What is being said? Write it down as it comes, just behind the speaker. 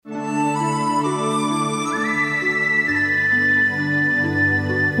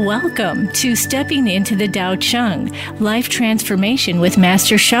Welcome to Stepping into the Tao Chang, Life Transformation with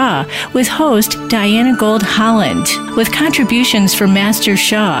Master Sha, with host Diana Gold Holland, with contributions from Master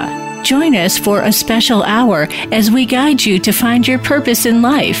Sha. Join us for a special hour as we guide you to find your purpose in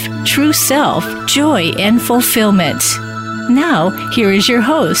life, true self, joy, and fulfillment. Now, here is your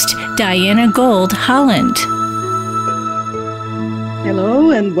host, Diana Gold Holland.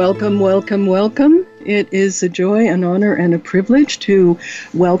 Hello and welcome. It is a joy, an honor, and a privilege to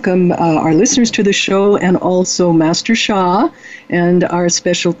welcome our listeners to the show, and also Master Sha and our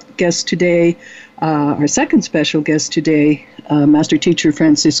special guest today, our second special guest today, Master Teacher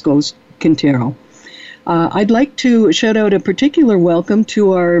Francisco Quintero. I'd like to shout out a particular welcome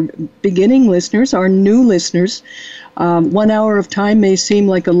to our beginning listeners, our new listeners. 1 hour of time may seem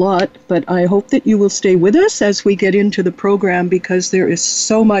like a lot, but I hope that you will stay with us as we get into the program, because there is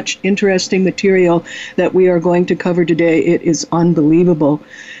so much interesting material that we are going to cover today. It is unbelievable.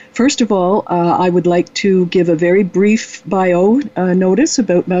 First of all, I would like to give a very brief bio notice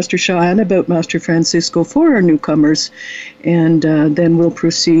about Master Sha and about Master Francisco for our newcomers, and then we'll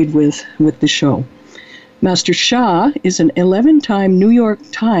proceed with the show. Master Sha is an 11-time New York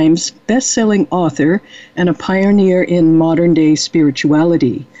Times best-selling author and a pioneer in modern-day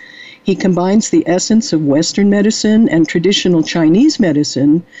spirituality. He combines the essence of Western medicine and traditional Chinese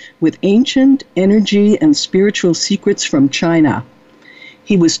medicine with ancient energy and spiritual secrets from China.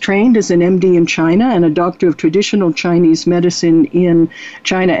 He was trained as an MD in China and a doctor of traditional Chinese medicine in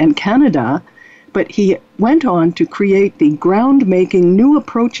China and Canada, but he went on to create the groundbreaking new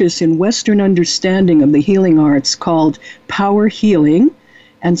approaches in Western understanding of the healing arts called power healing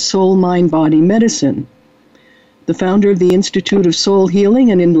and soul-mind-body medicine. The founder of the Institute of Soul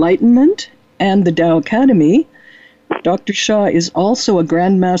Healing and Enlightenment and the Tao Academy, Dr. Sha is also a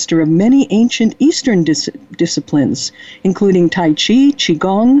grandmaster of many ancient Eastern disciplines, including Tai Chi,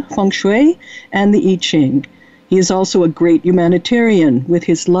 Qigong, Feng Shui, and the I Ching. He is also a great humanitarian with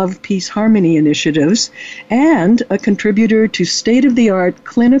his Love, Peace, Harmony initiatives, and a contributor to state-of-the-art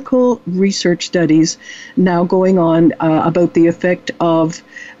clinical research studies now going on about the effect of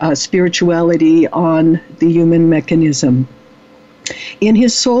spirituality on the human mechanism. In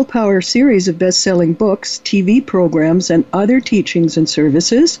his Soul Power series of best-selling books, TV programs, and other teachings and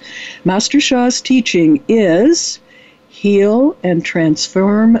services, Master Sha's teaching is heal and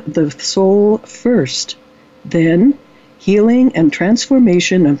transform the soul first. Then, healing and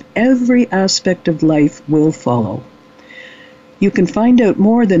transformation of every aspect of life will follow. You can find out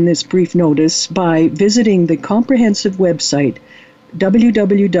more than this brief notice by visiting the comprehensive website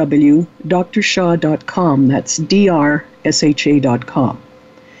www.drsha.com. That's DRSHA.com.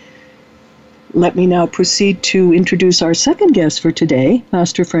 Let me now proceed to introduce our second guest for today,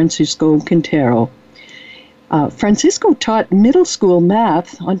 Master Francisco Quintero. Francisco taught middle school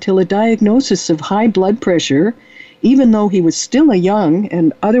math until a diagnosis of high blood pressure, even though he was still a young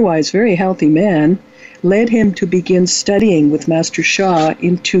and otherwise very healthy man, led him to begin studying with Master Sha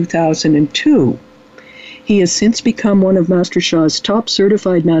in 2002. He has since become one of Master Sha's top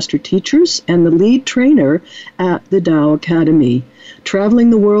certified master teachers and the lead trainer at the Tao Academy, traveling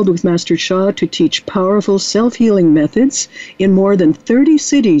the world with Master Sha to teach powerful self-healing methods in more than 30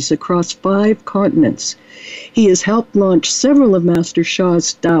 cities across 5 continents. He has helped launch several of Master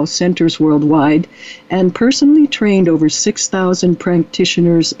Sha's Tao centers worldwide and personally trained over 6,000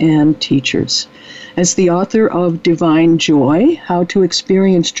 practitioners and teachers. As the author of Divine Joy, How to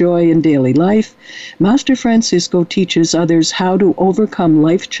Experience Joy in Daily Life, Master Francisco teaches others how to overcome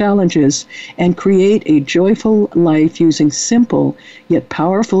life challenges and create a joyful life using simple yet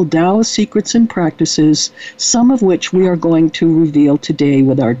powerful Tao secrets and practices, some of which we are going to reveal today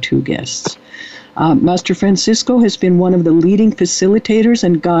with our 2 guests. Master Francisco has been one of the leading facilitators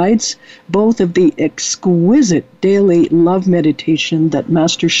and guides both of the exquisite daily love meditation that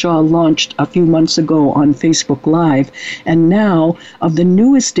Master Sha launched a few months ago on Facebook Live, and now of the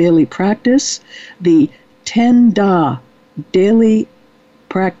newest daily practice, the 10 Da daily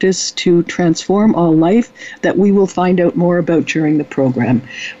practice to transform all life, that we will find out more about during the program.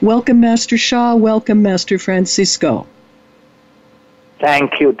 Welcome, Master Sha. Welcome, Master Francisco.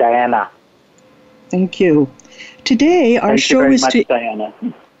 Thank you, Diana. Thank you. Today, our show is to... Diana.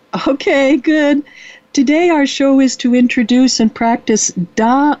 Okay, good. Today, our show is to introduce and practice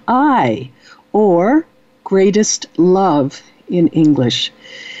Da-I, or greatest love in English.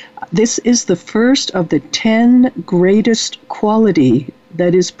 This is the first of the 10 greatest quality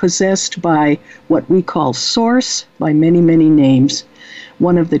that is possessed by what we call Source, by many, many names.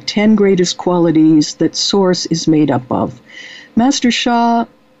 One of the 10 greatest qualities that Source is made up of. Master Sha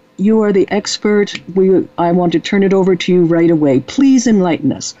you are the expert. I want to turn it over to you right away. Please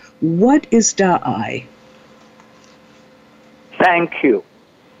enlighten us. What is Da'ai? Thank you.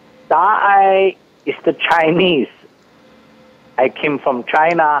 Da'ai is the Chinese. I came from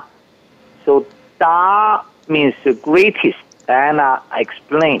China, so Da means the greatest, and I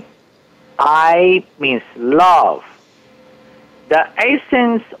explained. I means love. The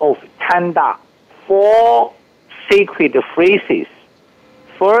essence of Tanda, 4 sacred phrases.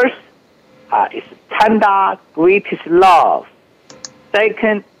 First is Tanda, greatest love.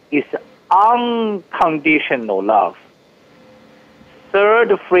 Second is unconditional love.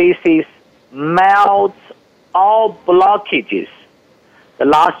 Third phrase is melts all blockages. The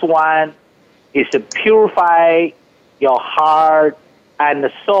last one is purify your heart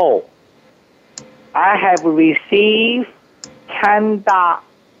and soul. I have received 10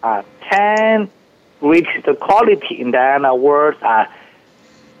 greatest quality in the words.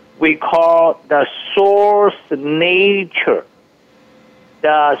 We call the source nature,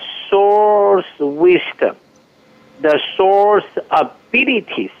 the source wisdom, the source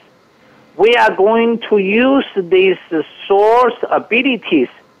abilities. We are going to use these source abilities,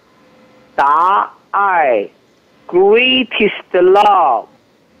 Da'ai, greatest love,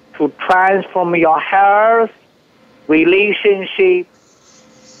 to transform your health, relationship,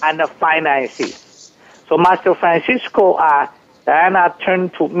 and finances. So Master Francisco, Diana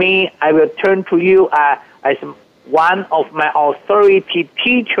turned to me. I will turn to you as one of my authority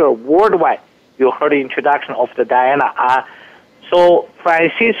teacher worldwide. You heard the introduction of the Diana. So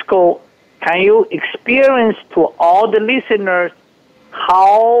Francisco, can you experience to all the listeners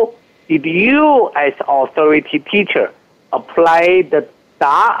how did you as authority teacher apply the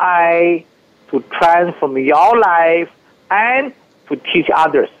Da'ai to transform your life and to teach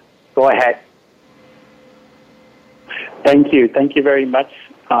others? Go ahead. Thank you. Thank you very much,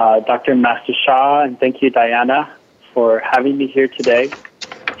 Dr. Master Sha, and thank you, Diana, for having me here today.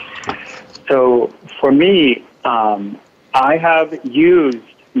 So for me, I have used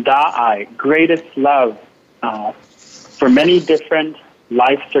Da'ai, greatest love, for many different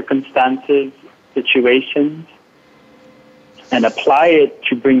life circumstances, situations, and apply it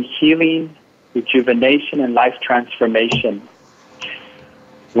to bring healing, rejuvenation, and life transformation.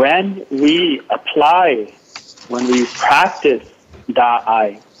 When we practice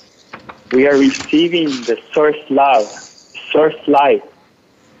Da'ai, we are receiving the source love, source light,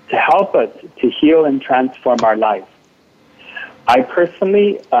 to help us to heal and transform our life. I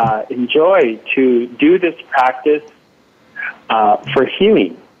personally enjoy to do this practice for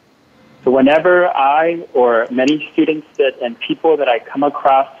healing. So whenever I or many students and people that I come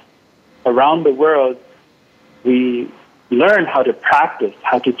across around the world, we learn how to practice,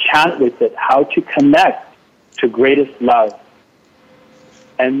 how to chant with it, how to connect to greatest love.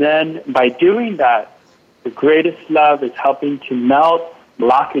 And then by doing that, the greatest love is helping to melt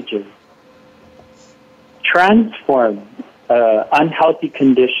blockages, transform unhealthy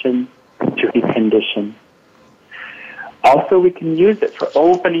condition to a condition. Also, we can use it for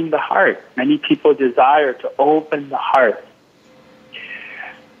opening the heart. Many people desire to open the heart.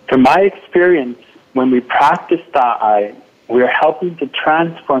 From my experience, when we practice Da'ai, we are helping to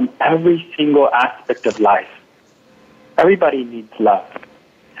transform every single aspect of life. Everybody needs love.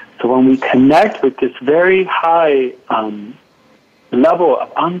 So when we connect with this very high level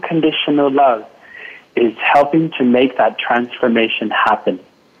of unconditional love, is helping to make that transformation happen.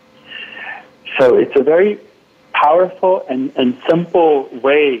 So it's a very powerful and simple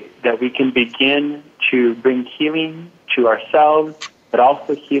way that we can begin to bring healing to ourselves, but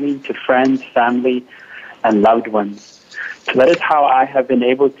also healing to friends, family, and loved ones. So that is how I have been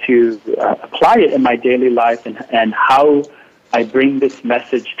able to apply it in my daily life and how I bring this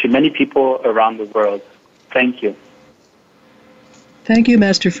message to many people around the world. Thank you. Thank you,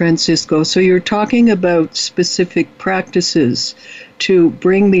 Master Francisco. So you're talking about specific practices to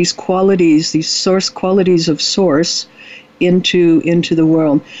bring these qualities, these source qualities of source, into the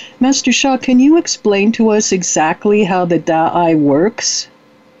world. Master Sha, can you explain to us exactly how the Da'ai works?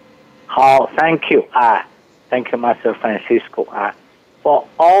 Oh, thank you. Thank you, Master Francisco. For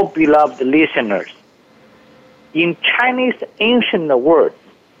all beloved listeners, in Chinese ancient words,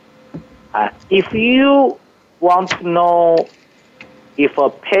 if you want to know if a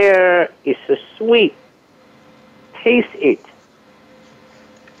pear is sweet, taste it.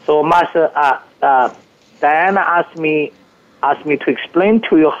 So Master Diana asked me to explain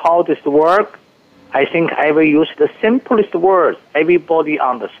to you how this works. I think I will use the simplest words everybody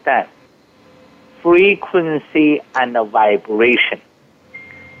understand. Frequency and vibration.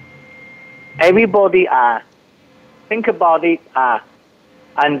 Everybody think about it.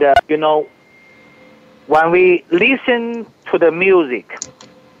 And, when we listen to the music,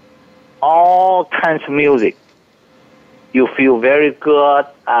 all kinds of music, you feel very good,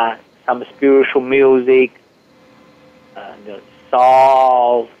 some spiritual music,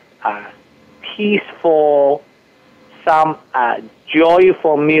 soft, peaceful, some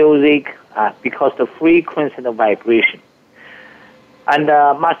joyful music, because the frequency and the vibration. And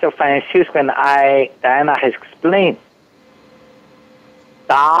Master Francisco and Diana has explained,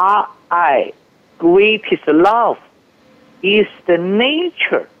 Da-ai, greatest love, is the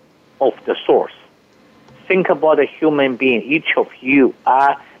nature of the source. Think about a human being, each of you,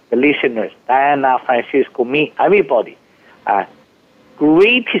 the listeners, Diana, Francisco, me, everybody.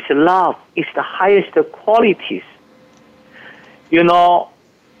 Greatest love is the highest qualities.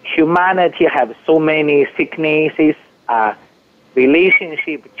 Humanity have so many sicknesses,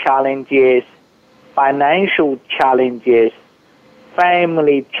 relationship challenges, financial challenges,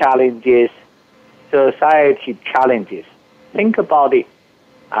 family challenges, society challenges. Think about it.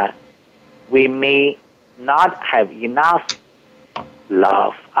 We may not have enough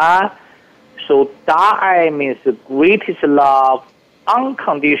love. So Da-ai means the greatest love,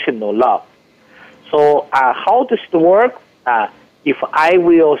 unconditional love. So how does it work? If I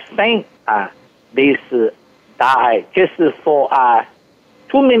will sing this Da-ai just for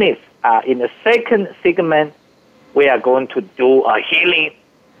 2 minutes, in the second segment, we are going to do a healing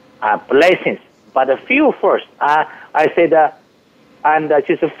blessings. But feel first. I said, and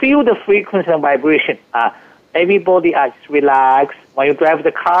just feel the frequency and vibration. Everybody just relax. When you drive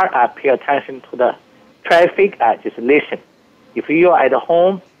the car, pay attention to the traffic. Just listen. If you are at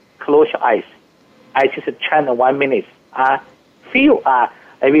home, close your eyes. I just chant 1 minute. Feel,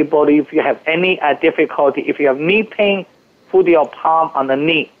 everybody, if you have any difficulty, if you have knee pain, put your palm on the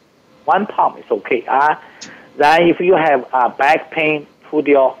knee. One palm is okay. Then if you have back pain, put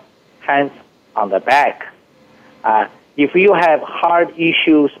your hands on the back. If you have heart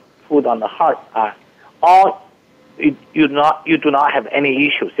issues, put on the heart. Or you do not have any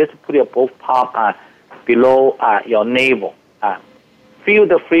issues, just put your both palm below your navel. Feel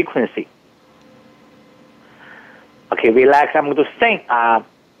the frequency. Okay, relax. I'm going to sing.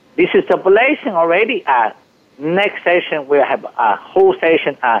 This is the blessing already. Next session, we'll have a whole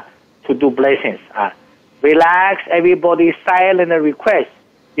session to do blessings. Relax, everybody, silent request.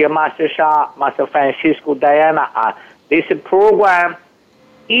 Dear Master Sha, Master Francisco, Diana, this program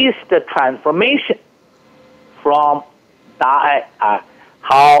is the transformation from Da-ai.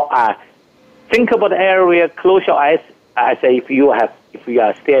 Think about the area, close your eyes. I say if you are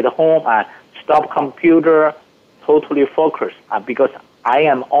stay at home, stop computer, totally focus, because I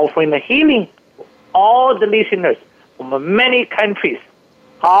am offering the healing to all the listeners from many countries.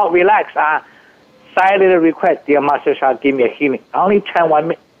 Relax. Silent request, dear Master Sha, give me a healing. I only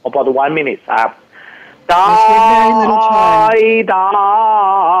chant about 1 minute. Very little time.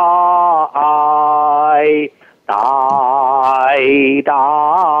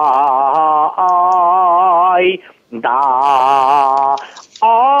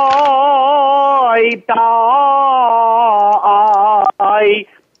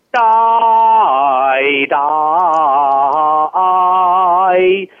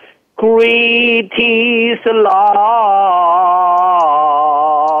 Great is love,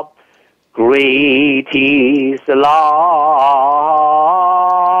 great is love,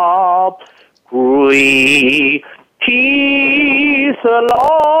 great is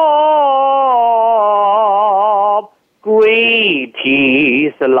love, great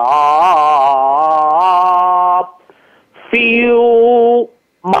is love. Feel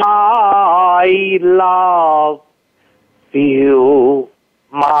my love, feel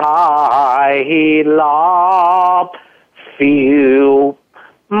my love, feel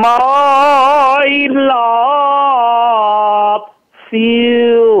my love,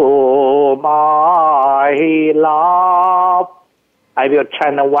 feel my love. I will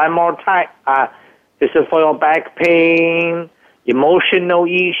chant one more time. This is for your back pain, emotional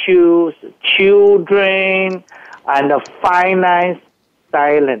issues, children, and finance,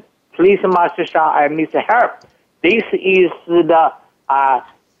 silence. Please, Master Sha, I need help. This is the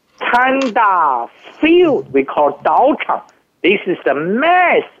Tanda field we call Dao Chang. This is the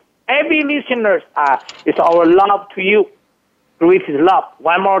mass. Every listener is our love to you. Greatest love.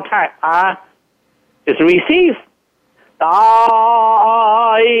 One more time. Just receive.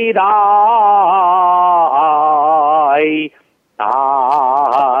 Dai, dai,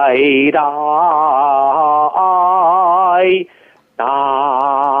 dai, dai, dai,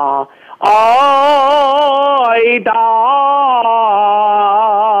 dai,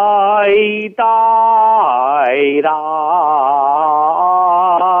 dai, dai.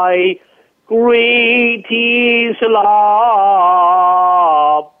 joy. Great is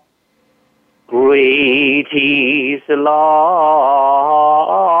love. Great is love.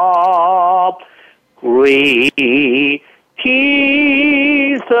 Great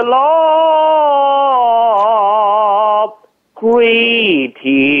is love. Great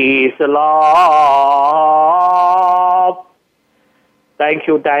is love. Thank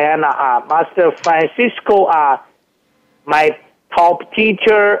you, Diana. Master Francisco, my top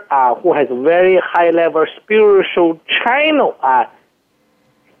teacher, who has very high-level spiritual channel.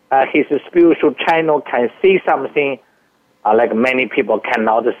 His spiritual channel can see something like many people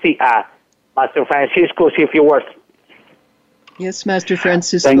cannot see. Master Francisco, say a few words. Yes, Master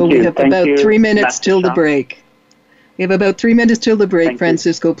Francisco, we have about 3 minutes till the break. We have about 3 minutes till the break,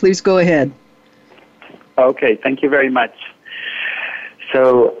 Francisco. Please go ahead. Okay, thank you very much.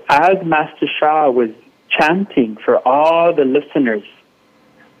 So as Master Sha was chanting for all the listeners,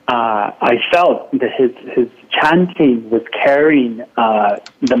 I felt that his chanting was carrying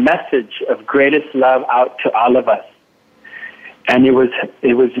the message of greatest love out to all of us. And it was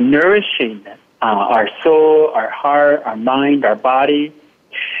nourishing our soul, our heart, our mind, our body.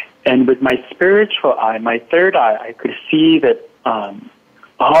 And with my spiritual eye, my third eye, I could see that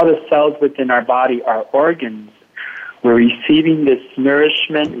all the cells within our body, our organs, were receiving this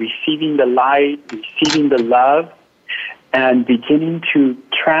nourishment, receiving the light, receiving the love, and beginning to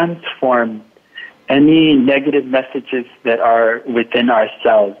transform any negative messages that are within our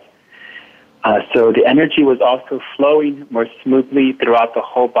cells. So the energy was also flowing more smoothly throughout the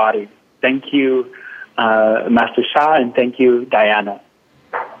whole body. Thank you, Master Sha, and thank you, Diana.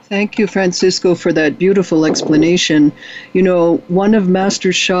 Thank you, Francisco, for that beautiful explanation. You know, one of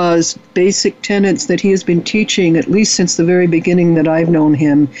Master Sha's basic tenets that he has been teaching, at least since the very beginning that I've known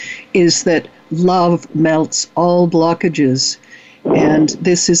him, is that love melts all blockages. And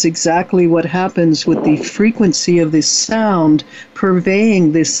this is exactly what happens with the frequency of this sound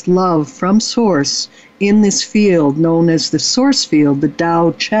purveying this love from Source in this field known as the Source field, the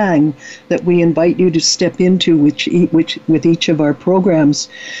Tao Chang, that we invite you to step into with each of our programs.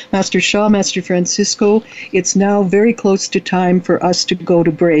 Master Sha, Master Francisco, it's now very close to time for us to go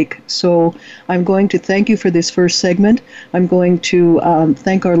to break. So I'm going to thank you for this first segment. I'm going to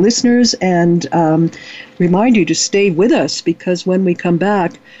thank our listeners and remind you to stay with us, because when we come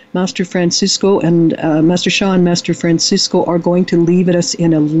back, Master Francisco and Master Sha and Master Francisco are going to leave us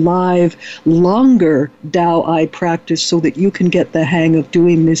in a live, longer Tao Eye practice so that you can get the hang of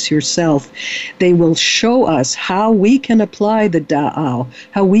doing this yourself. They will show us how we can apply the Tao,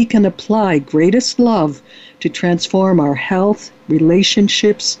 how we can apply greatest love to transform our health,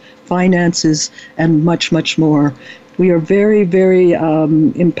 relationships, finances, and much, much more. We are very, very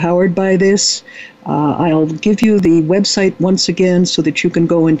empowered by this. I'll give you the website once again so that you can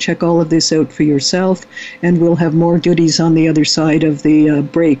go and check all of this out for yourself, and we'll have more goodies on the other side of the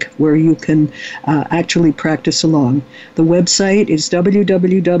break where you can actually practice along. The website is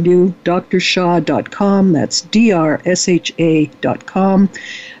www.drsha.com. That's DRSHA.com.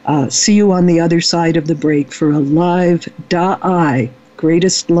 See you on the other side of the break for a live Da'ai,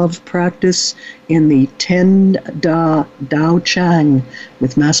 greatest love practice in the 10 Da Tao Chang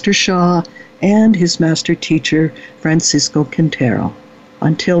with Master Sha and his master teacher, Francisco Quintero.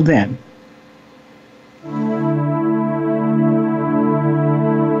 Until then.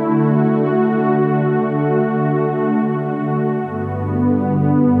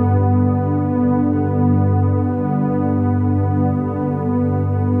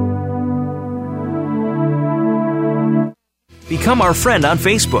 Become our friend on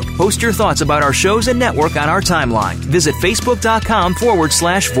Facebook. Post your thoughts about our shows and network on our timeline. Visit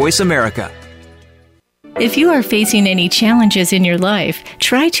facebook.com/Voice America. If you are facing any challenges in your life,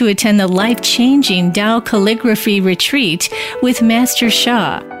 try to attend the life-changing Tao Calligraphy Retreat with Master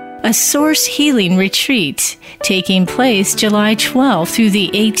Sha, a Source Healing Retreat, taking place July 12th through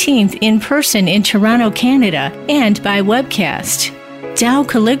the 18th in person in Toronto, Canada, and by webcast. Tao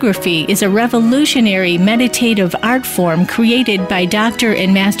Calligraphy is a revolutionary meditative art form created by Dr.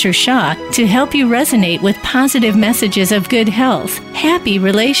 and Master Sha to help you resonate with positive messages of good health, happy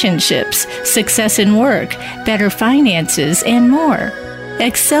relationships, success in work, better finances, and more.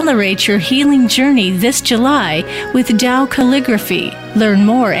 Accelerate your healing journey this July with Tao Calligraphy. Learn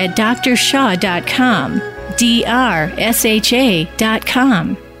more at drsha.com, drsha.com.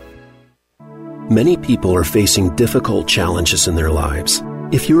 Many people are facing difficult challenges in their lives.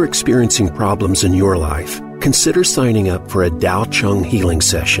 If you're experiencing problems in your life, consider signing up for a Tao Chang healing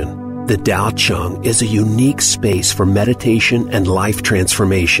session. The Tao Chang is a unique space for meditation and life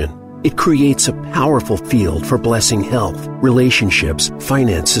transformation. It creates a powerful field for blessing health, relationships,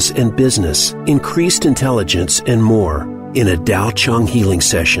 finances, and business, increased intelligence, and more. In a Tao Chang healing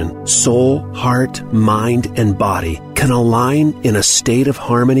session, soul, heart, mind, and body can align in a state of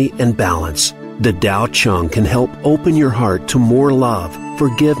harmony and balance. The Tao Chang can help open your heart to more love,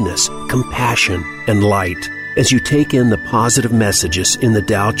 forgiveness, compassion, and light. As you take in the positive messages in the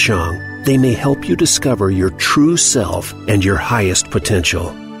Tao Chang, they may help you discover your true self and your highest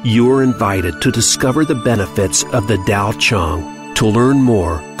potential. You're invited to discover the benefits of the Tao Chang. To learn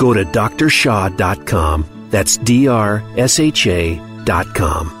more, go to drsha.com. That's DRSHA.com.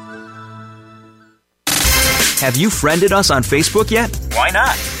 Have you friended us on Facebook yet? Why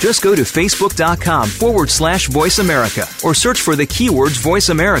not? Just go to facebook.com/Voice America or search for the keywords Voice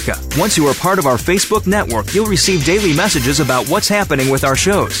America. Once you are part of our Facebook network, you'll receive daily messages about what's happening with our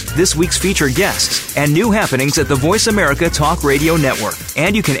shows, this week's featured guests, and new happenings at the Voice America Talk Radio Network.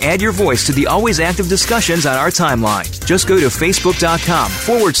 And you can add your voice to the always active discussions on our timeline. Just go to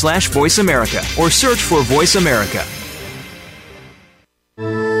facebook.com/Voice America or search for Voice America.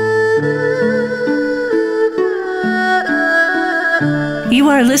 You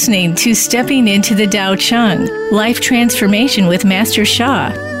are listening to Stepping into the Tao Chang, Life Transformation with Master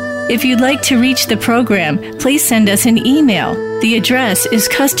Sha. If you'd like to reach the program, please send us an email. The address is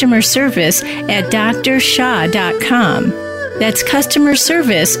customerservice@drsha.com. That's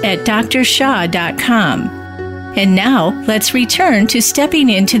customerservice@drsha.com. And now, let's return to Stepping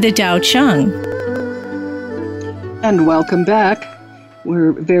into the Tao Chang. And welcome back.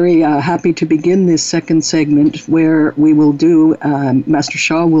 We're very happy to begin this second segment where we will do, Master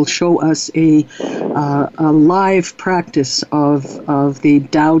Sha will show us a live practice of the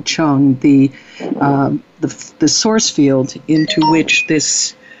Tao Chang, the source field into which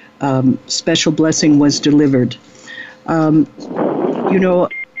this special blessing was delivered. A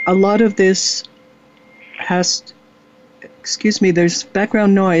lot of this excuse me, there's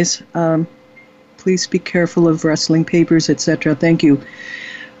background noise. Please be careful of rustling papers, etc. Thank you.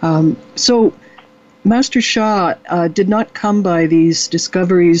 So Master Sha did not come by these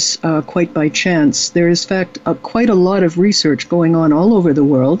discoveries quite by chance. There is, in fact, quite a lot of research going on all over the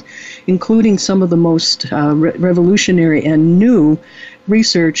world, including some of the most revolutionary and new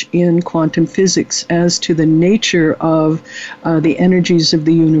research in quantum physics as to the nature of the energies of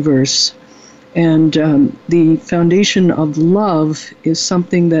the universe. And the foundation of love is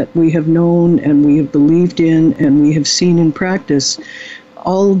something that we have known and we have believed in and we have seen in practice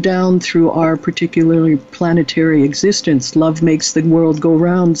all down through our particularly planetary existence. Love makes the world go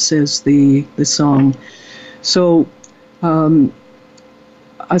round, says the song. So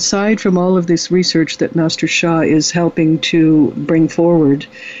aside from all of this research that Master Sha is helping to bring forward,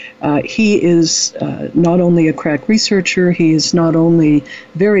 he is not only a crack researcher, he is not only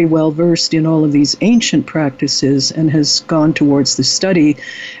very well versed in all of these ancient practices and has gone towards the study,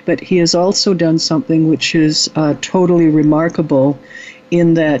 but he has also done something which is totally remarkable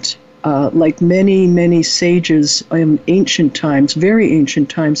in that, like many, many sages in ancient times, very ancient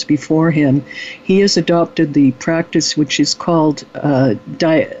times before him, he has adopted the practice which is called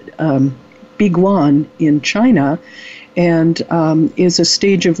Biguan in China, and is a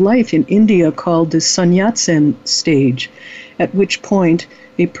stage of life in India called the Sanyatsen stage, at which point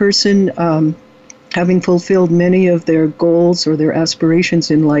a person, having fulfilled many of their goals or their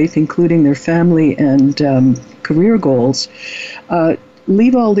aspirations in life, including their family and career goals,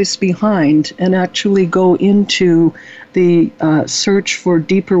 leave all this behind and actually go into the search for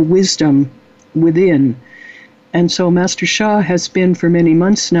deeper wisdom within. And so Master Sha has been for many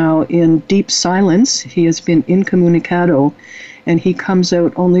months now in deep silence. He has been incommunicado, and he comes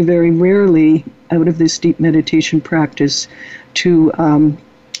out only very rarely out of this deep meditation practice to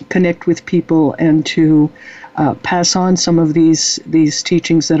connect with people and to pass on some of these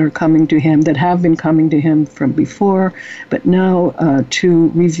teachings that are coming to him, that have been coming to him from before, but now to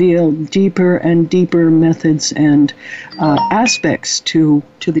reveal deeper and deeper methods and aspects to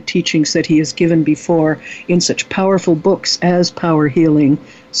the teachings that he has given before in such powerful books as Power Healing,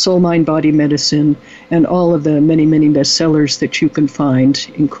 Soul, Mind, Body Medicine, and all of the many, many bestsellers that you can find,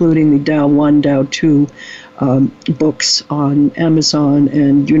 including the Tao 1, Tao 2 books on Amazon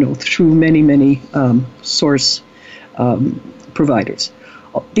and, through many, many source providers.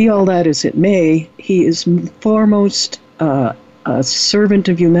 Be all that as it may, he is foremost a servant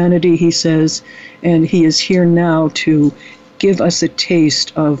of humanity, he says, and he is here now to give us a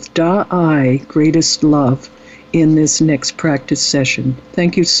taste of Da'ai, greatest love, in this next practice session.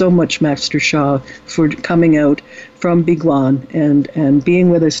 Thank you so much, Master Sha, for coming out from Biguan and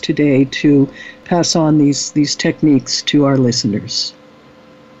being with us today to pass on these techniques to our listeners.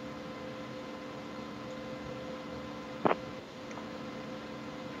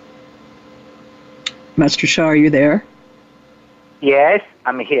 Master Shah, are you there? Yes,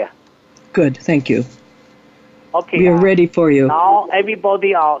 I'm here. Good, thank you. Okay. We are ready for you. Now,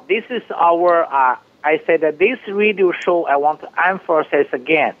 everybody, this is our, I said that this radio show, I want to emphasize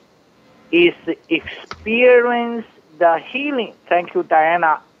again, is experience the healing. Thank you,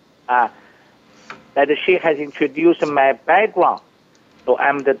 Diana, that she has introduced my background. So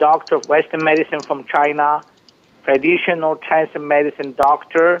I'm the doctor of Western medicine from China, traditional Chinese medicine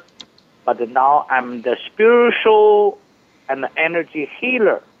doctor, but now I'm the spiritual and energy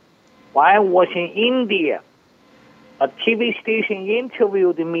healer. While I was in India, a TV station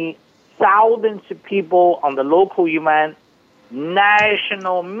interviewed me, thousands of people on the local event,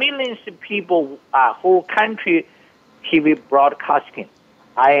 national, millions of people, whole country TV broadcasting.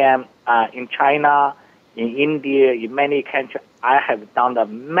 I am in China, in India, in many countries. I have done the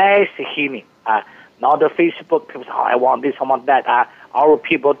mass healing. Now the Facebook people say, I want this, I want that. Our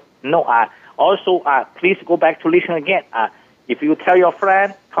people know. Also, please go back to listen again. If you tell your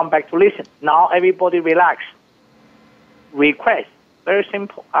friend, come back to listen. Now everybody relax. Request, very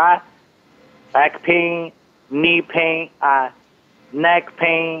simple. Back pain, knee pain, neck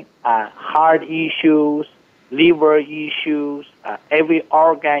pain, heart issues, liver issues, every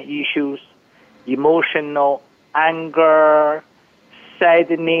organ issues, emotional, anger,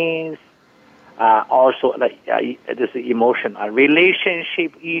 sadness, also this emotion,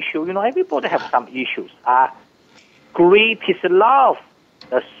 relationship issue. You know, everybody have some issues. Greatest love,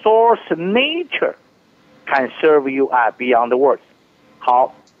 the source nature, can serve you beyond the words.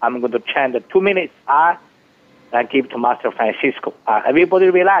 How? I'm going to chant 2 minutes and give to Master Francisco. Everybody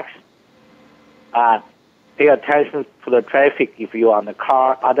relax. Pay attention to the traffic if you are in the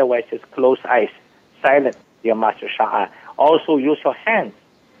car. Otherwise, just close eyes. Silent, dear Master Shah. Also, use your hands.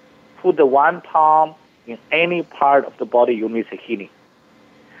 Put the one palm in any part of the body you need healing.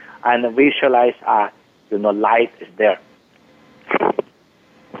 And visualize, light is there.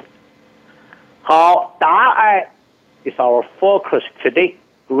 How Da is our focus today.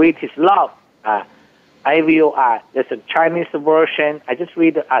 Greatest love. I will, there's a Chinese version. I just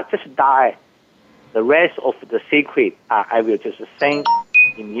read, just Da. The rest of the secret, I will just sing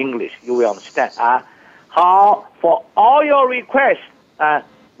in English. You will understand. How, for all your requests,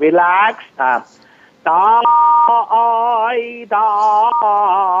 relax. Da, I, da,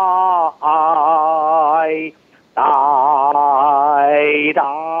 I, da,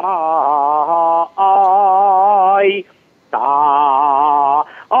 I, da, I, da,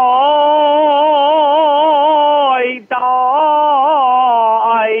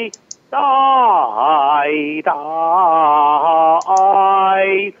 I, da, I,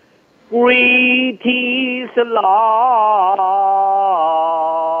 I, great is love,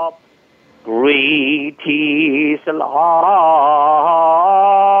 great is love,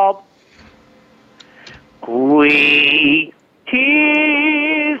 great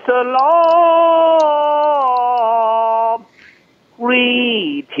is love,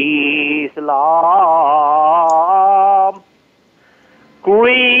 great is love.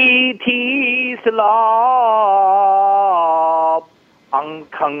 Great is love,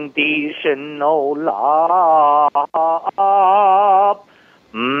 unconditional love,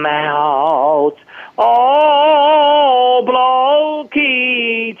 melt all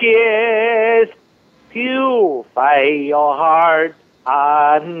blockages, purify your heart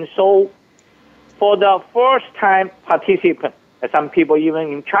and soul. For the first time participant, some people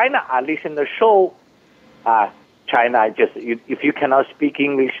even in China listen to the show. China, just if you cannot speak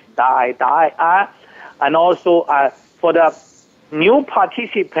English, die. And also for the new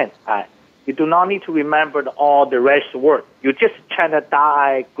participant, you do not need to remember all the rest of the word. You just chant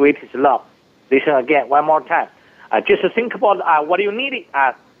 "Die, greatest love." Listen again, one more time. Just think about what you need.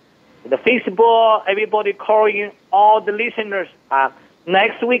 The Facebook, everybody calling all the listeners.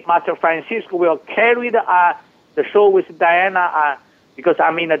 Next week, Master Francisco will carry the show with Diana because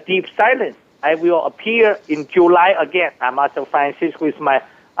I'm in a deep silence. I will appear in July again. Master Francisco is my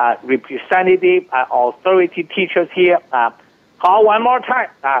representative, authority teachers here. One more time.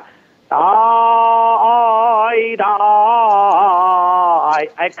 I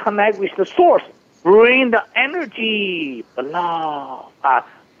connect with the source. Bring the energy, the love.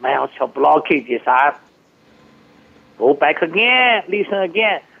 Melt your blockages. Go back again. Listen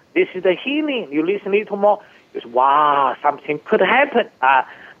again. This is the healing. You listen a little more. Just, wow, something could happen.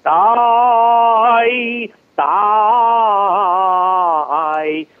 Die,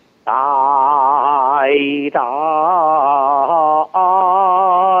 die, die,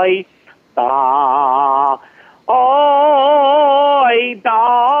 die, die, die,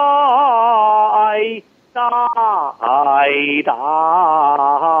 die, die,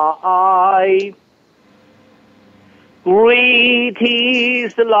 die. Great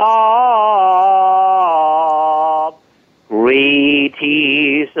is love. Great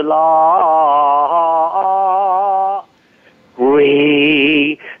is love.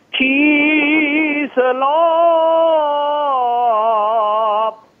 Great is love.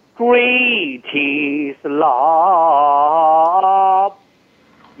 Great is love.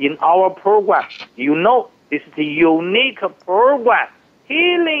 In our program, you know, this is a unique program.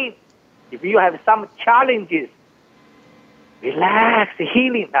 Healing. If you have some challenges, relax,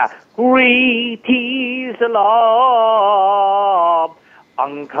 healing. Great is love.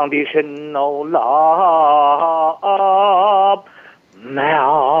 Unconditional love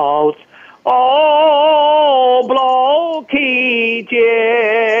melts all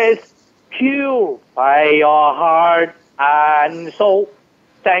blockages. Purify your heart and soul.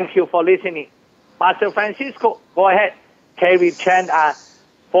 Thank you for listening. Master Francisco, go ahead. Carry chant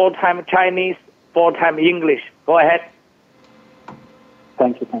 4-time Chinese, 4-time English. Go ahead.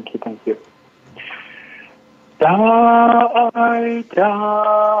 Thank you. Die, die, die,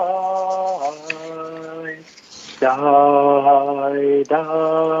 die, die,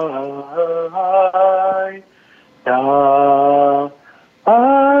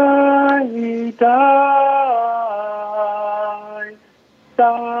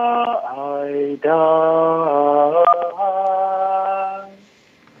 die, die.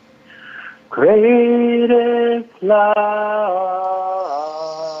 Great is love,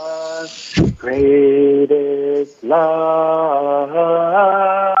 great is love,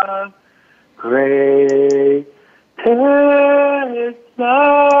 great is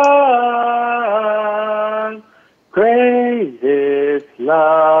love, great is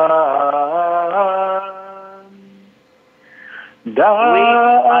love.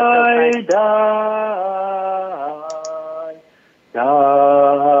 Die, die, die, die,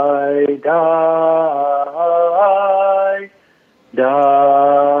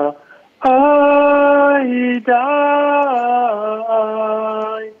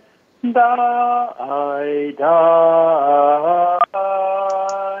 die, die, die.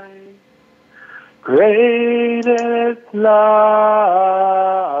 Great is love,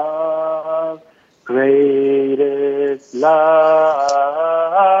 great is love,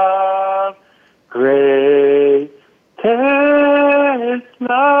 great is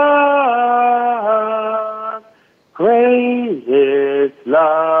love, great is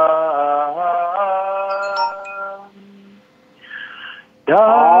love.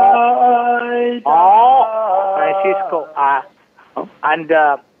 Die, Francisco, and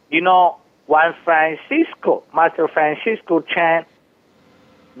you know, when Master Francisco chant,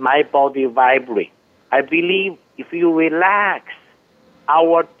 my body vibrate. I believe if you relax,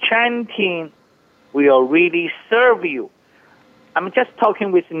 our chanting will really serve you. I'm just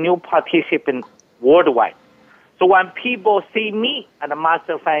talking with new participants worldwide. So when people see me and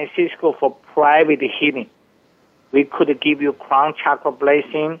Master Francisco for private healing, we could give you crown chakra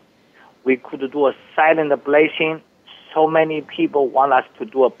blessing. We could do a silent blessing. So many people want us to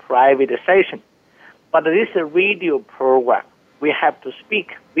do a private session. But this is a radio program. We have to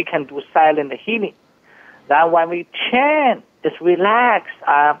speak. We can do silent healing. Then when we chant, just relax.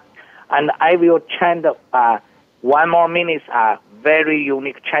 And I will chant 1 more minute, very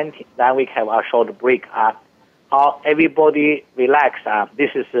unique chanting. Then we have a short break. Everybody relax.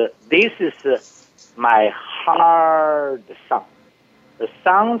 This is my heart song. The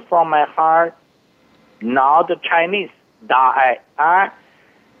song from my heart, not Chinese,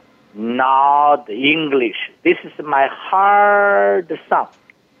 not English. This is my heart song.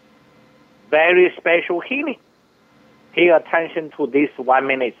 Very special healing. Pay attention to this 1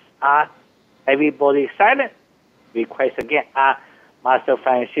 minute. Everybody silent. Request again. Master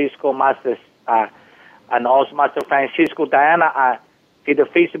Francisco, and also Master Francisco, Diana, did the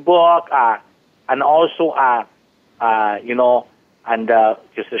Facebook, and also, you know, and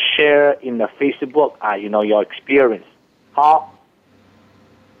just share in the Facebook, you know, your experience.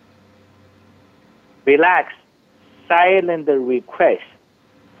 Relax. Silent request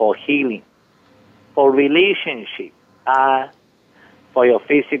for healing, for relationship, for your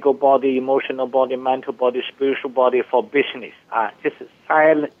physical body, emotional body, mental body, spiritual body, for business. Just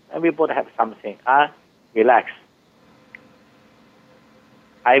silent. Everybody have something. Relax.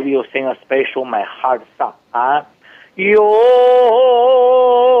 I will sing a special my heart song. Yo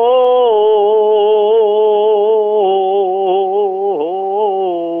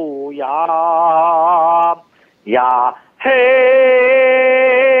ya ya hey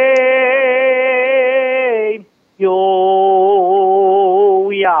yo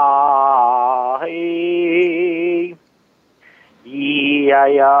ya hey ya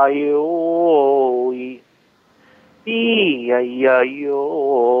ya yo 咿呀呀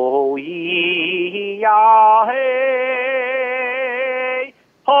哟，咿呀嘿，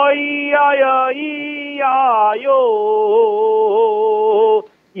嘿呀呀咿呀哟，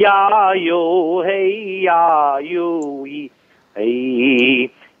呀哟嘿呀哟咿，嘿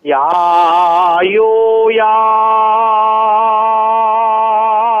呀哟呀，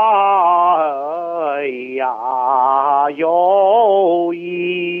呀哟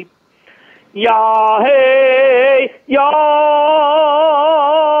咿，呀嘿呀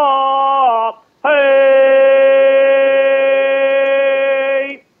嘿，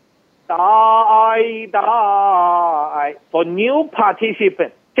大爱。For new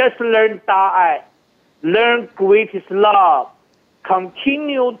participants, just learn Da'ai, learn greatest love.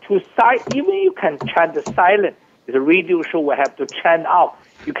 Continue to silent. Even you can chant the silent. It's a radio show. We have to chant out.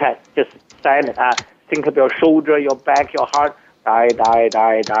 You can just silent. Think of your shoulder, your back, your heart. Die, die,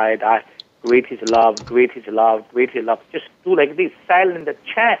 die, die, die. Greatest love, greatest love, greatest love. Just do like this. Silent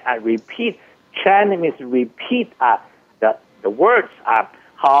chant and repeat. Chanting is repeat the words.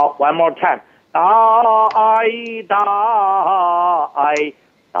 How? One more time. Die, die,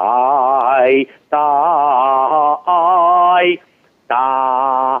 die, die.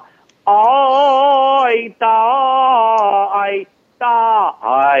 Da,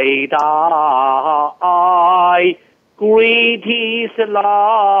 I, great is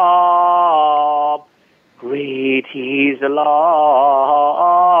love, great is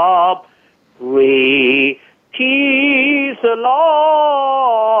love, great is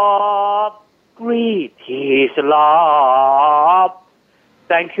love, great is love.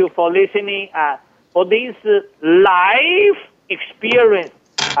 Thank you for listening for this live experience.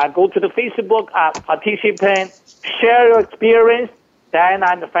 Go to the Facebook, participant, share your experience. Diana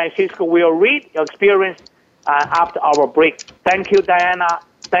and Francisco will read your experience after our break. Thank you, Diana.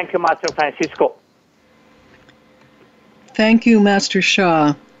 Thank you, Master Francisco. Thank you, Master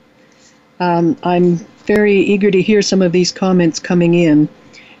Sha. I'm very eager to hear some of these comments coming in.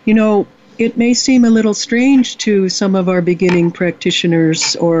 You know, it may seem a little strange to some of our beginning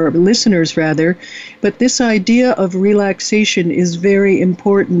practitioners, or listeners rather, but this idea of relaxation is very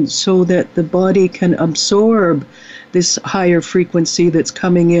important so that the body can absorb this higher frequency that's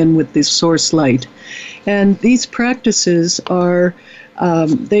coming in with this source light. And these practices are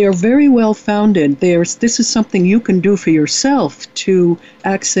they are very well founded. This is something you can do for yourself to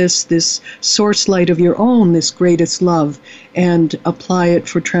access this source light of your own, this greatest love, and apply it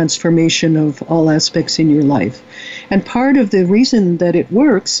for transformation of all aspects in your life. And part of the reason that it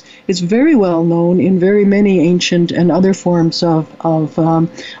works is very well known in very many ancient and other forms of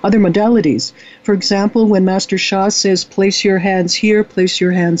other modalities. For example, when Master Sha says, place your hands here, place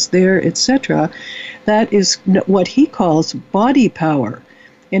your hands there, etc., that is what he calls body power.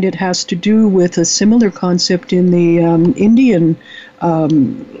 And it has to do with a similar concept in the Indian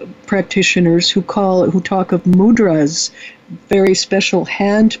practitioners who talk of mudras, very special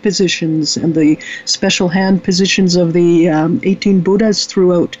hand positions, and the special hand positions of the 18 Buddhas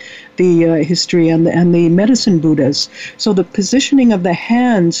throughout the history, and the medicine Buddhas. So the positioning of the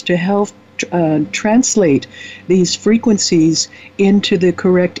hands to help translate these frequencies into the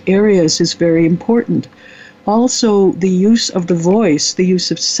correct areas is very important. Also, the use of the voice, the use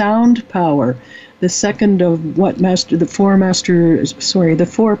of sound power, the second of the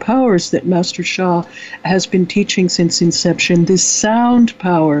four powers that Master Sha has been teaching since inception. This sound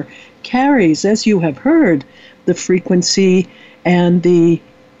power carries, as you have heard, the frequency and the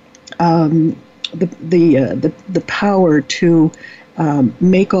power to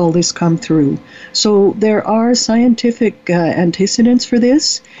make all this come through. So there are scientific antecedents for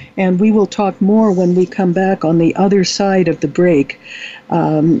this, and we will talk more when we come back on the other side of the break.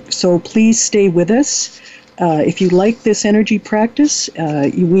 So please stay with us. If you like this energy practice,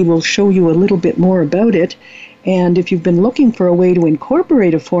 we will show you a little bit more about it. And if you've been looking for a way to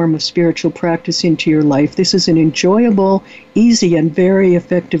incorporate a form of spiritual practice into your life, this is an enjoyable, easy, and very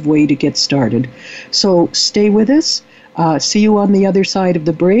effective way to get started. So stay with us. See you on the other side of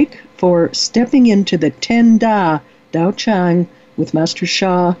the break for Stepping into the 10 Da, Dao Chang, with Master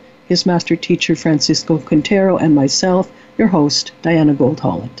Sha, his master teacher Francisco Quintero, and myself, your host, Diana Gold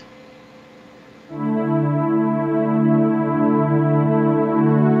Holland.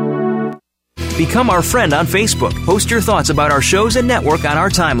 Become our friend on Facebook. Post your thoughts about our shows and network on our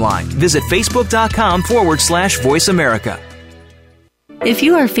timeline. Visit facebook.com/Voice America. If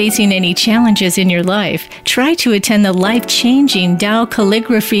you are facing any challenges in your life, try to attend the life-changing Tao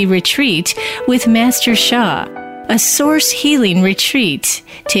Calligraphy Retreat with Master Sha, a source healing retreat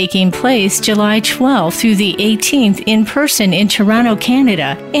taking place July 12th through the 18th in person in Toronto,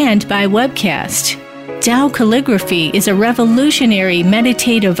 Canada, and by webcast. Tao calligraphy is a revolutionary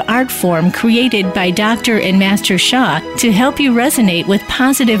meditative art form created by Dr. and Master Sha to help you resonate with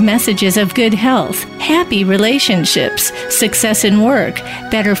positive messages of good health, happy relationships, success in work,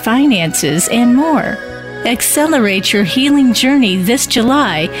 better finances, and more. Accelerate your healing journey this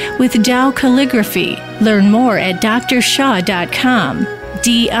July with Tao calligraphy. Learn more at drsha.com.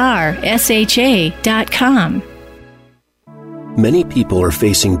 drsha.com. Many people are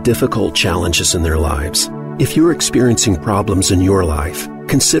facing difficult challenges in their lives. If you're experiencing problems in your life,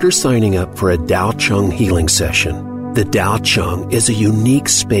 consider signing up for a Tao Chang healing session. The Tao Chang is a unique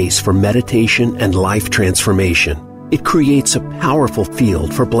space for meditation and life transformation. It creates a powerful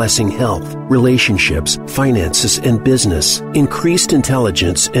field for blessing health, relationships, finances, and business, increased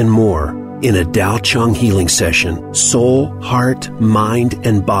intelligence, and more. In a Tao Chang healing session, soul, heart, mind,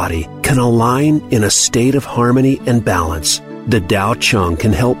 and body can align in a state of harmony and balance. The Tao Chang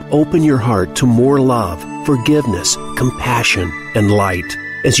can help open your heart to more love, forgiveness, compassion, and light.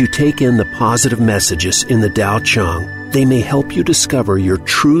 As you take in the positive messages in the Tao Chang, they may help you discover your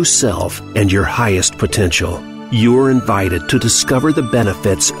true self and your highest potential. You're invited to discover the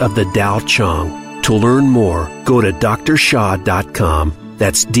benefits of the Tao Chang. To learn more, go to drsha.com.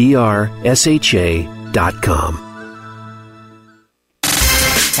 That's drsha.com.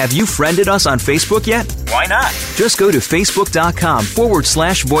 Have you friended us on Facebook yet? Why not? Just go to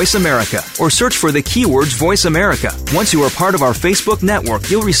facebook.com/Voice America or search for the keywords Voice America. Once you are part of our Facebook network,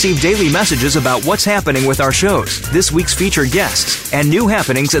 you'll receive daily messages about what's happening with our shows, this week's featured guests, and new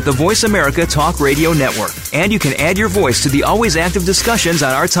happenings at the Voice America Talk Radio Network. And you can add your voice to the always active discussions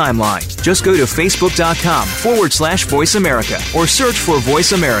on our timeline. Just go to facebook.com/Voice America or search for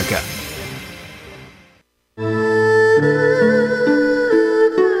Voice America.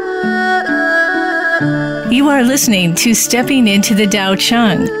 You are listening to Stepping into the Tao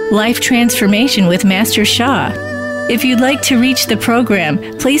Chang, Life Transformation with Master Sha. If you'd like to reach the program,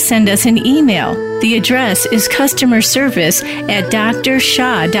 please send us an email. The address is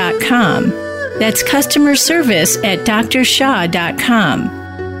customerservice@drsha.com. That's customerservice@drsha.com.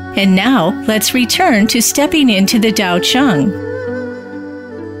 And now, let's return to Stepping into the Tao Chang.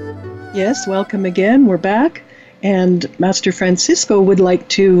 Yes, welcome again. We're back. And Master Francisco would like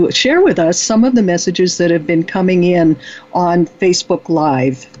to share with us some of the messages that have been coming in on Facebook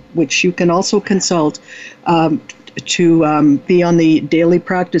Live, which you can also consult to be on the daily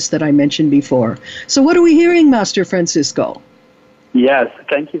practice that I mentioned before. So what are we hearing, Master Francisco? Yes,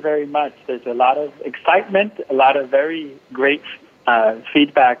 thank you very much. There's a lot of excitement, a lot of very great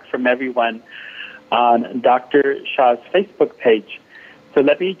feedback from everyone on Dr. Sha's Facebook page. So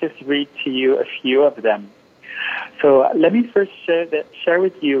let me just read to you a few of them. So let me first share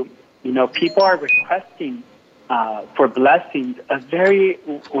with you, people are requesting for blessings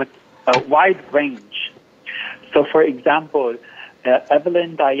with a wide range. So for example,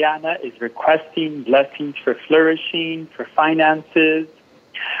 Evelyn Diana is requesting blessings for flourishing, for finances.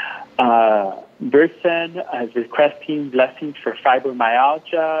 Burson is requesting blessings for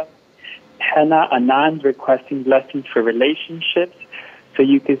fibromyalgia. Hannah Anand requesting blessings for relationships. So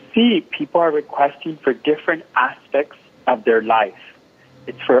you can see people are requesting for different aspects of their life.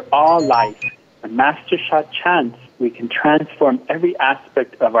 It's for all life. When Master Sha chants, we can transform every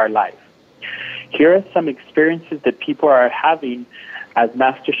aspect of our life. Here are some experiences that people are having as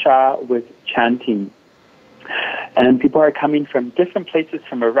Master Sha was chanting. And people are coming from different places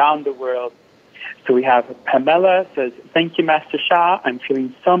from around the world. So we have Pamela says, "Thank you, Master Sha. I'm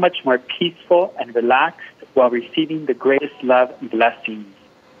feeling so much more peaceful and relaxed while receiving the greatest love and blessings."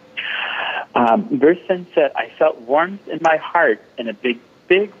 Burson said, "I felt warmth in my heart and a big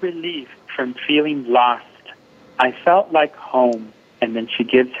relief from feeling lost. I felt like home," and then she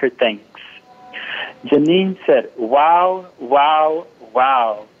gives her thanks. Janine said, "Wow, wow,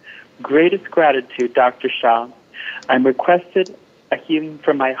 wow. Greatest gratitude, Dr. Sha. I'm requested a healing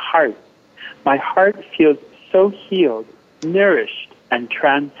for my heart. My heart feels so healed, nourished, and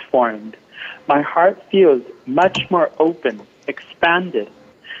transformed. My heart feels much more open, expanded.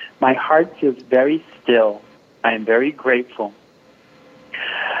 My heart feels very still. I am very grateful."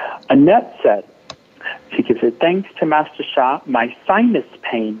 Annette said, she gives her thanks to Master Sha, "My sinus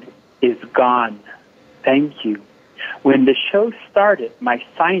pain is gone. Thank you. When the show started, my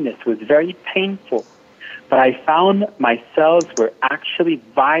sinus was very painful, but I found my cells were actually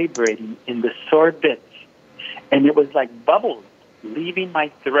vibrating in the sore bits, and it was like bubbles leaving my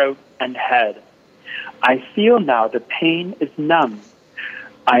throat and head. I feel now the pain is numb.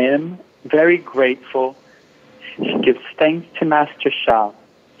 I am very grateful." She gives thanks to Master Sha.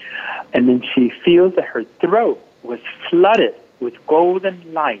 And then she feels that her throat was flooded with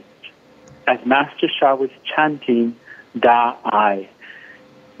golden light. as Master Sha was chanting Da-I.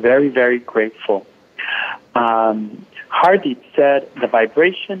 Very, very grateful. Hardeep said the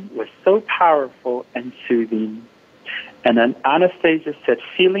vibration was so powerful and soothing. And then Anastasia said,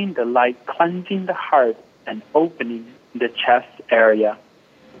 feeling the light cleansing the heart and opening the chest area.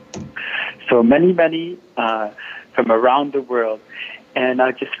 So many from around the world. And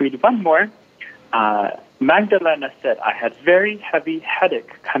I'll just read one more. Magdalena said, I had very heavy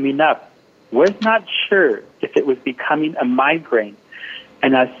headache coming up. Was not sure if it was becoming a migraine.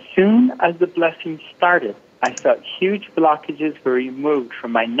 And as soon as the blessing started, I felt huge blockages were removed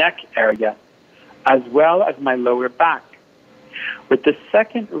from my neck area, as well as my lower back. With the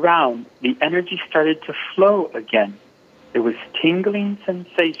second round, the energy started to flow again. There was tingling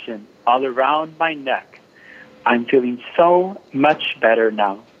sensation all around my neck. I'm feeling so much better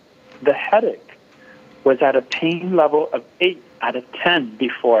now. The headache was at a pain level of 8 out of 10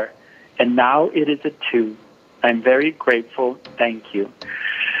 before, and now it is a 2. I'm very grateful. Thank you.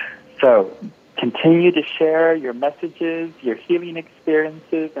 So continue to share your messages, your healing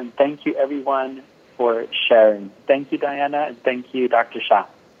experiences, and thank you, everyone, for sharing. Thank you, Diana, and thank you, Dr. Sha.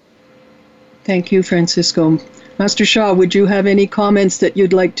 Thank you, Francisco. Master Sha, would you have any comments that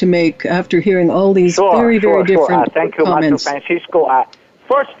you'd like to make after hearing all these very different Thank you, comments? Master Francisco.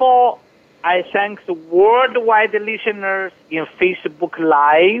 First of all, I thank the worldwide listeners in Facebook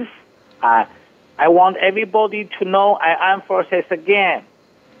Live. I want everybody to know, I emphasize again,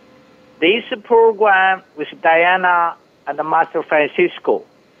 this program with Diana and Master Francisco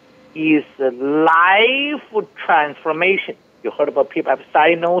is life transformation. You heard about people have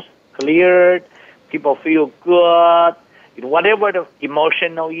sinus cleared, people feel good, whatever the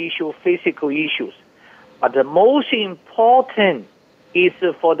emotional issue, physical issues. But the most important is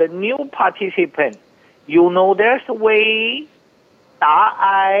for the new participant. There's a way,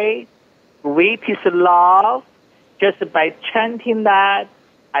 Da-I, greatest love, just by chanting that,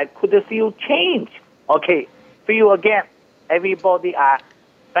 I could feel change. Okay, feel again. Everybody,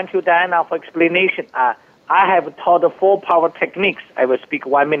 thank you, Diana, for explanation. I have taught the 4 power techniques. I will speak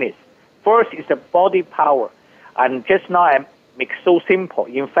 1 minute. First is the body power. And just now I make so simple.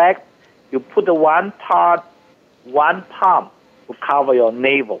 In fact, you put one palm to cover your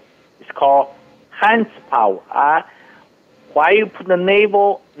navel. It's called hands power. While you put the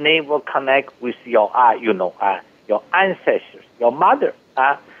navel connect with your your ancestors, your mother.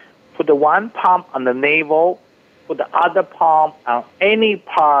 Put the one palm on the navel, put the other palm on any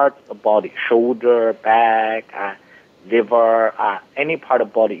part of the body, shoulder, back, liver, any part of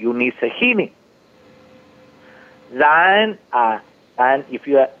the body. You need a healing. Then if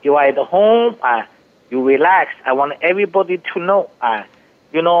you are at home, you relax. I want everybody to know. I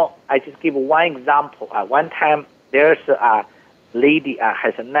just give one example. One time there's a lady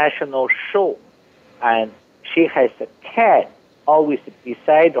has a national show, and she has a cat always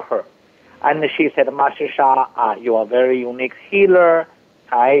beside her. And she said, Master Sha, you are a very unique healer.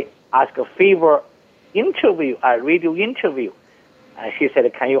 I ask a favor, radio interview. She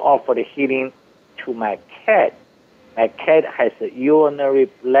said, can you offer the healing to my cat? My cat has a urinary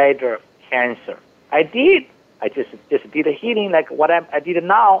bladder cancer. I did. I just did a healing like what I did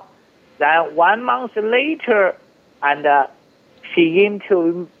now. Then 1 month later, and she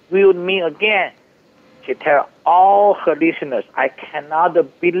interviewed me again. She tell all her listeners, I cannot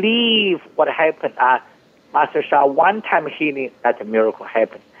believe what happened. Master Sha, one-time healing, that miracle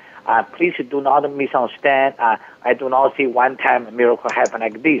happened. Please do not misunderstand. I do not see one-time miracle happen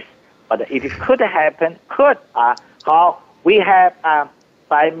like this. But it could happen, how we have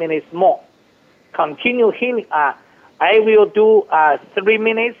 5 minutes more. Continue healing. I will do 3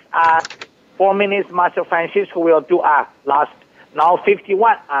 minutes, 4 minutes. Master Francisco will do now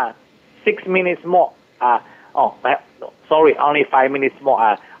 51, 6 minutes more. Sorry, only 5 minutes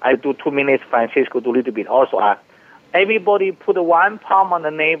more. I do 2 minutes. Francisco do a little bit. Also, everybody put one palm on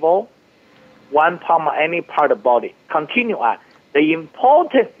the navel, one palm on any part of the body. Continue. The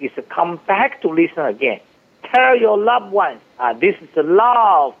important is to come back to listen again. Tell your loved ones, this is the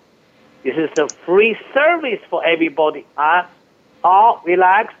love. This is the free service for everybody. All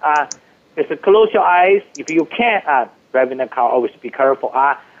relax. Just close your eyes. If you can, driving a car, always be careful.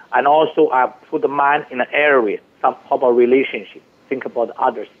 And also put the mind in an area, some type of relationship. Think about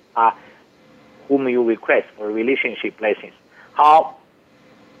others whom you request for relationship blessings. How?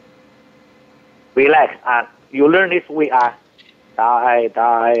 Relax. You learn this way. Die.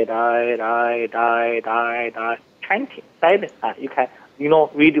 Chanting, silent. You can,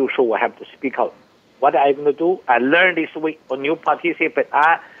 radio show I have to speak out. What I'm going to do, I learn this way for new participants.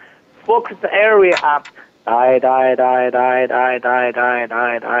 Focus the area.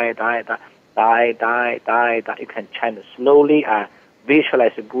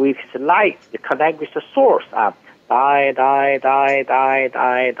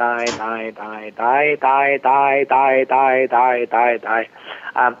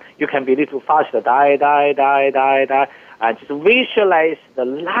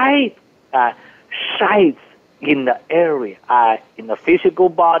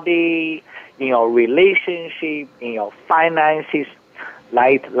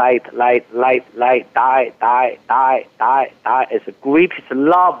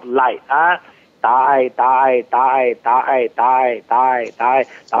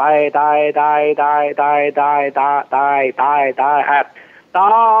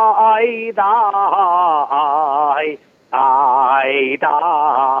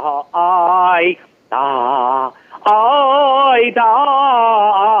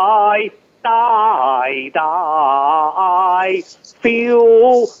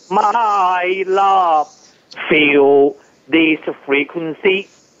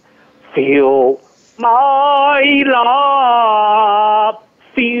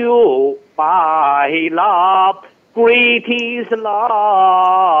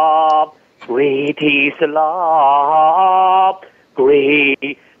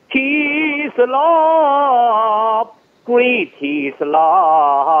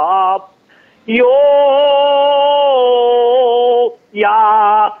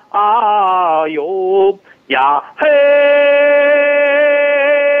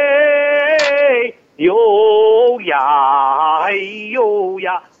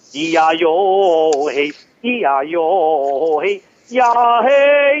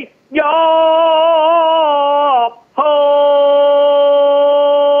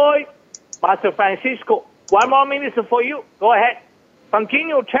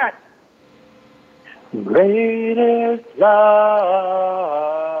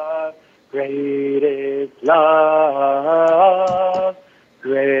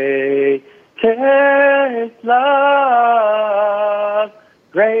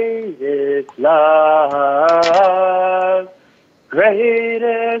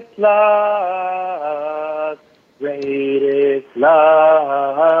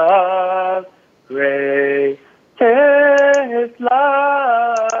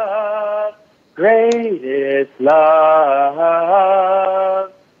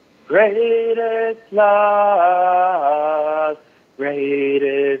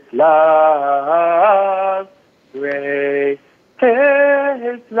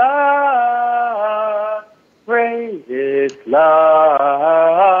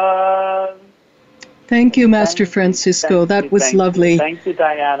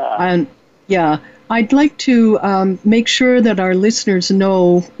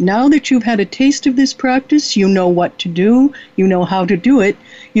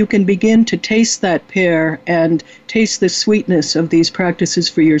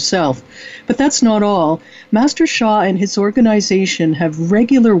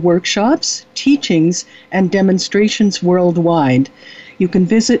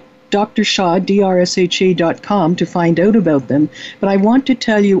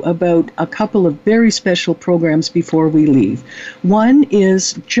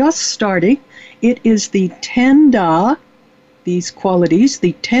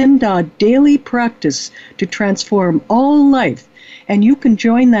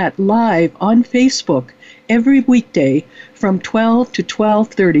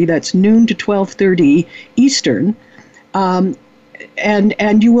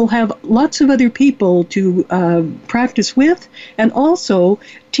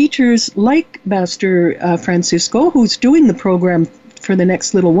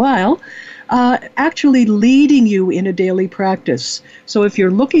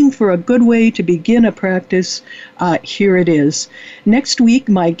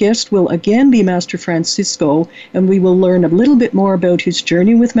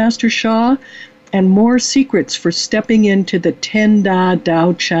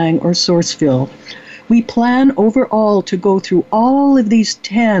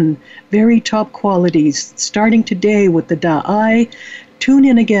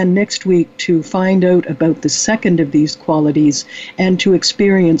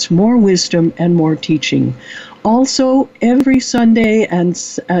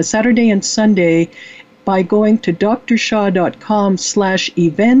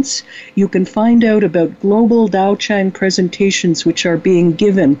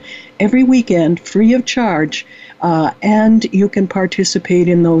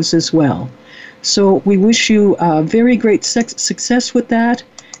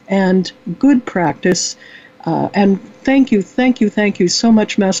 and good practice. And thank you so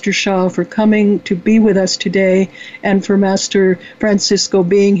much, Master Sha, for coming to be with us today, and for Master Francisco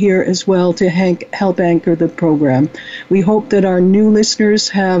being here as well to help anchor the program. We hope that our new listeners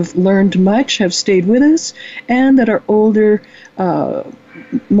have learned much, have stayed with us, and that our older,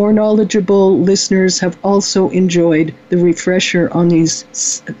 more knowledgeable listeners have also enjoyed the refresher on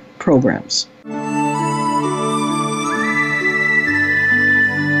these programs.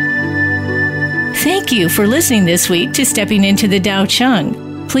 Thank you for listening this week to Stepping into the Tao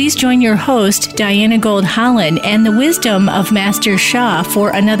Chang. Please join your host, Diana Gold Holland, and the wisdom of Master Sha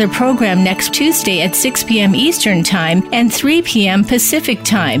for another program next Tuesday at 6 p.m. Eastern Time and 3 p.m. Pacific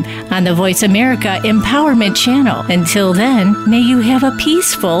Time on the Voice America Empowerment Channel. Until then, may you have a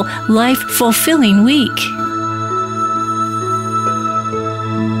peaceful, life-fulfilling week.